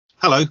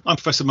Hello, I'm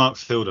Professor Mark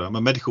Fielder. I'm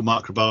a medical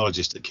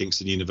microbiologist at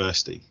Kingston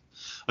University.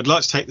 I'd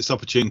like to take this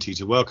opportunity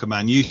to welcome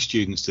our new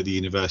students to the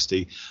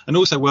university and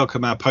also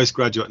welcome our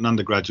postgraduate and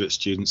undergraduate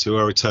students who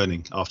are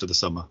returning after the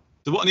summer.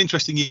 So what an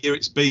interesting year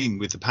it's been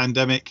with the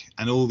pandemic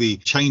and all the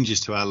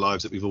changes to our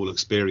lives that we've all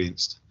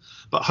experienced.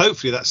 But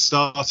hopefully that's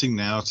starting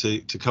now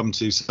to come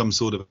to some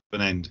sort of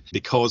an end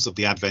because of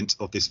the advent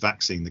of this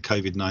vaccine, the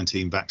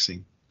Covid19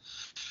 vaccine.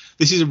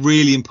 This is a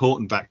really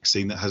important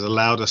vaccine that has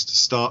allowed us to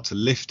start to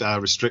lift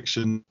our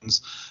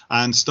restrictions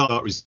and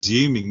start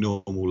resuming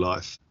normal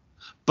life.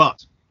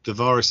 But the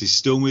virus is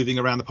still moving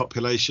around the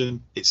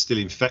population, it's still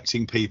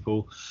infecting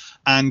people,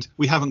 and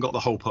we haven't got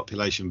the whole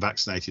population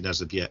vaccinated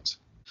as of yet.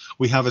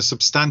 We have a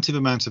substantive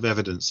amount of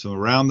evidence from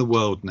around the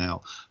world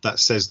now that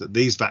says that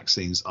these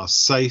vaccines are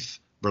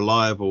safe,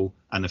 reliable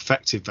and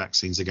effective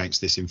vaccines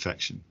against this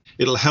infection.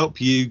 It'll help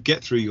you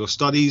get through your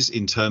studies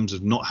in terms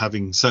of not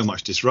having so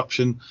much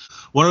disruption.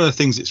 One of the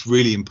things that's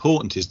really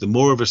important is the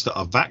more of us that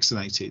are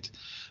vaccinated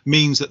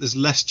means that there's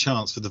less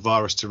chance for the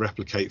virus to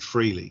replicate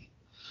freely.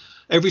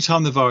 Every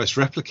time the virus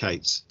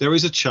replicates, there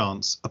is a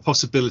chance, a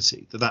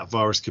possibility that that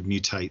virus could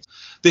mutate.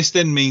 This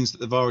then means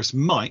that the virus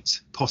might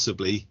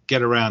possibly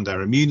get around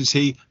our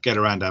immunity, get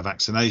around our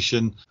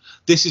vaccination.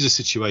 This is a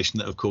situation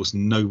that, of course,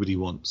 nobody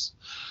wants.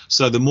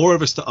 So the more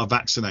of us that are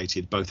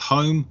vaccinated, both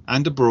home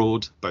and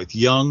abroad, both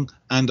young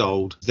and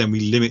old, then we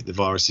limit the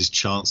virus's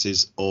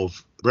chances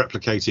of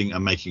replicating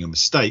and making a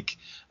mistake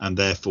and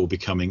therefore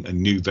becoming a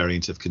new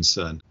variant of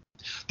concern.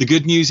 The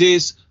good news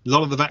is a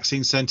lot of the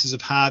vaccine centres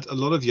have had a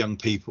lot of young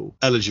people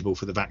eligible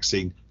for the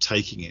vaccine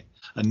taking it.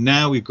 And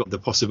now we've got the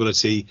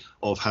possibility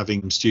of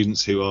having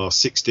students who are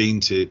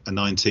 16 to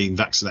 19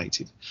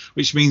 vaccinated,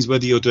 which means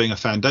whether you're doing a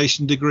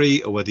foundation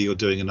degree or whether you're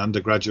doing an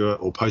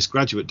undergraduate or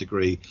postgraduate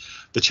degree,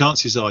 the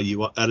chances are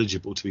you are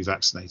eligible to be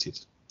vaccinated.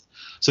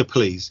 So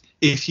please,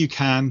 if you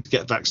can,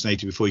 get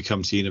vaccinated before you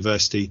come to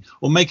university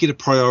or make it a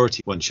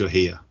priority once you're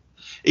here.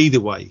 Either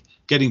way,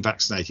 getting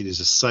vaccinated is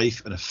a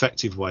safe and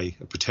effective way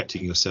of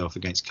protecting yourself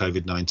against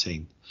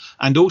Covid-19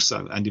 and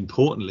also, and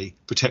importantly,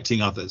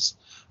 protecting others,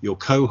 your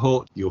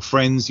cohort, your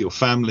friends, your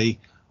family,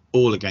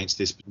 all against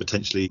this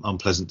potentially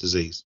unpleasant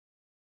disease.